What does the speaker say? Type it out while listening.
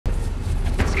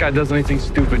guy does anything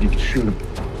stupid, you can shoot him.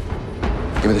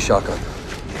 Give me the shotgun.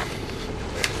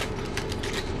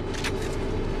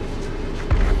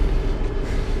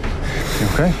 You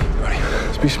okay? Ready.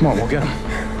 Let's be smart. We'll get him.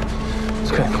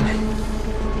 Let's go. Come on.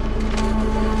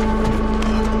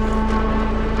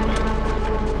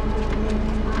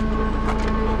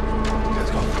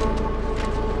 Let's go.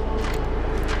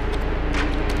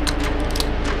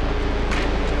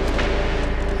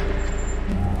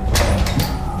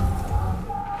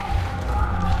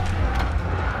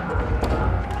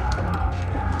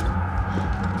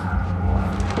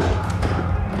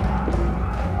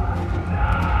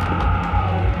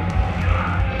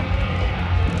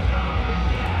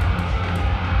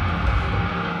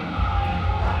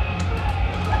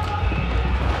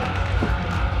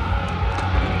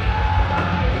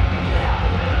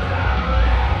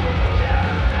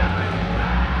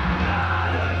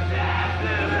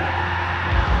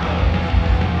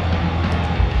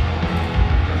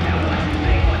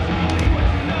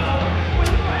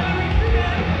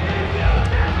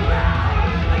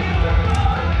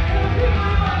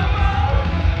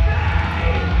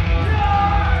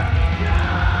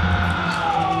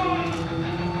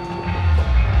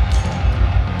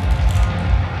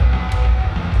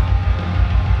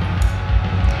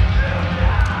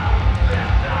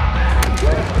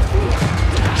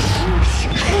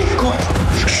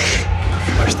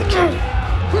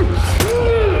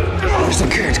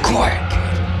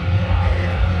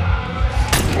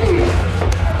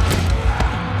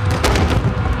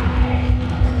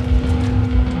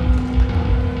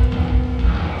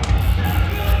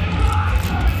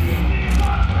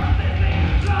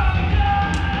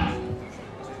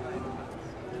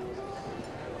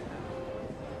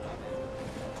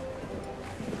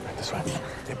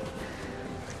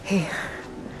 Hey,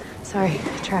 sorry,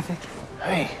 traffic.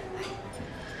 Hey.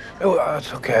 Oh,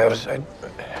 it's okay. I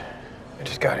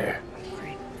just got here.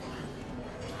 Great.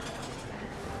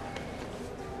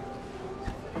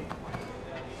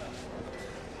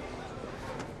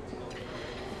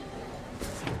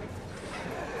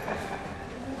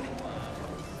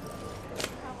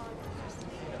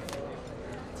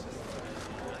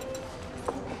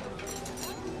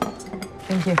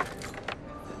 Thank you.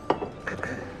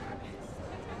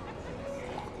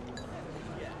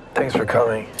 Thanks for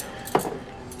coming.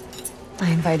 I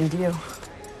invited you.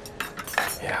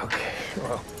 Yeah, okay.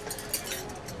 Well,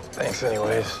 thanks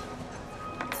anyways.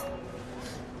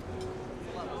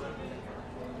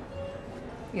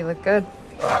 You look good.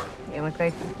 You look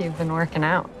like you've been working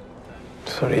out.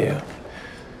 So do you.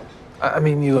 I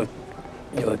mean, you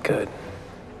look good.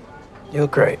 You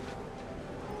look great.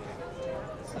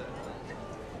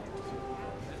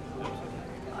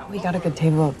 We got a good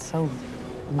table. It's so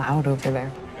loud over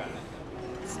there.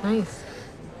 It's nice.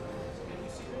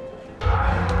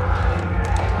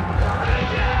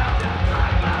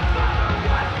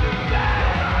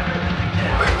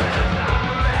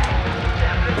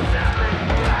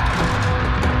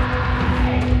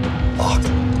 Locked.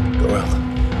 Go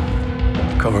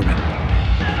around. Cover me.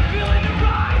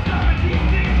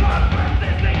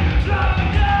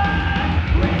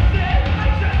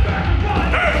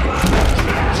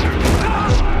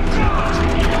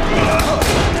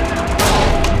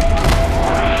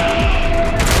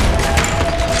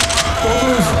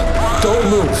 Don't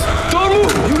move. Don't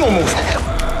move! You don't move.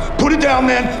 Put it down,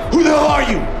 man. Who the hell are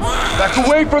you? Back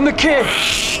away from the kid.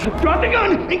 Drop the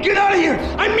gun and get out of here.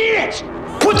 I mean it.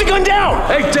 Put the gun down.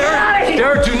 Hey, Deran.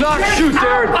 Deran, do not shoot,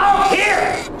 Deran. Out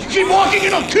here. You keep walking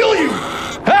and I'll kill you.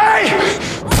 Hey!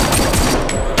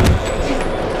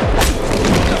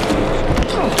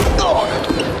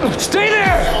 Stay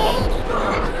there!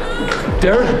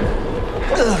 Deran?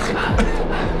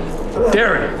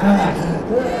 Deran!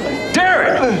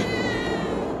 Deran!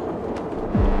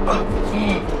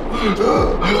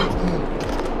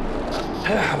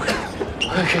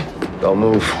 Okay. Don't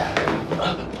move.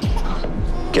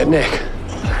 Get Nick.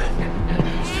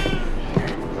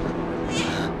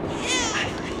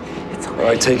 All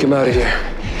right, take him out of here.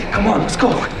 Come on, let's go.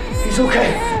 He's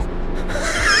okay.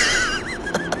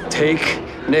 Take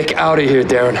Nick out of here,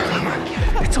 Deran.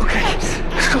 It's okay.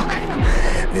 It's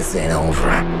okay. This ain't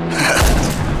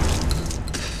over.